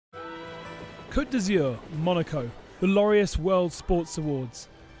Côte d'Azur, Monaco, the Laureus World Sports Awards.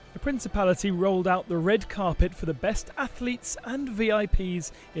 The Principality rolled out the red carpet for the best athletes and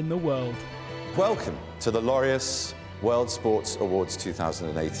VIPs in the world. Welcome to the Laureus World Sports Awards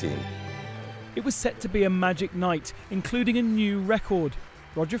 2018. It was set to be a magic night, including a new record.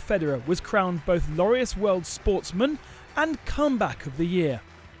 Roger Federer was crowned both Laureus World Sportsman and Comeback of the Year.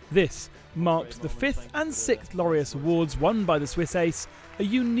 This marked the 5th and 6th Laureus Awards won by the Swiss ace, a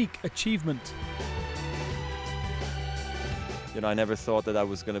unique achievement. I never thought that I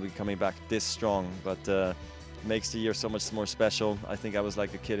was going to be coming back this strong, but it makes the year so much more special. I think I was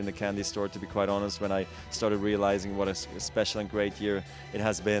like a kid in the candy store, to be quite honest, when I started realizing what a special and great year it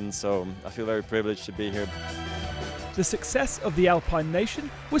has been, so I feel very privileged to be here. The success of the Alpine nation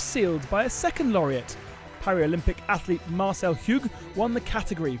was sealed by a second laureate. Paralympic athlete Marcel Hug won the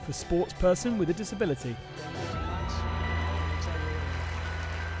category for sportsperson with a disability.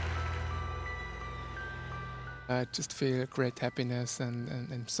 I just feel great happiness and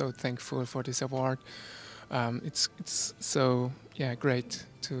I'm so thankful for this award. It's so great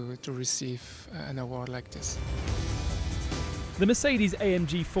to receive an award like this. The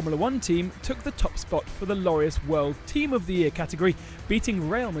Mercedes-AMG Formula One team took the top spot for the Laureus World Team of the Year category, beating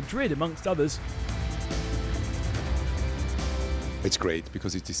Real Madrid amongst others. It's great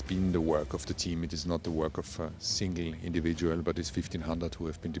because it has been the work of the team. It is not the work of a single individual, but it's 1,500 who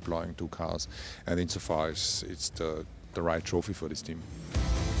have been deploying 2 cars, and insofar as it's the right trophy for this team.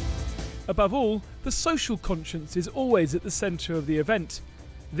 Above all, the social conscience is always at the centre of the event.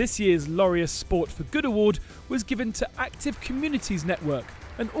 This year's Laureus Sport for Good Award was given to Active Communities Network,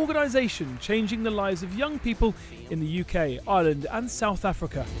 an organisation changing the lives of young people in the UK, Ireland and South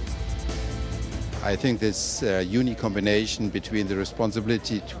Africa. I think this unique combination between the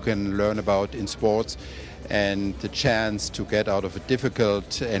responsibility to can learn about in sports and the chance to get out of a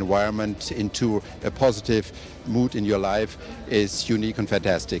difficult environment into a positive mood in your life is unique and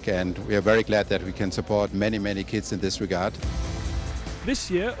fantastic, and we are very glad that we can support many kids in this regard.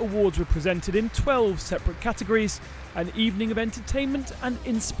 This year, awards were presented in 12 separate categories, an evening of entertainment and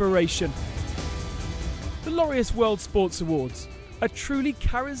inspiration. The Laureus World Sports Awards, a truly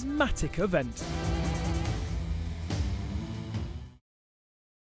charismatic event.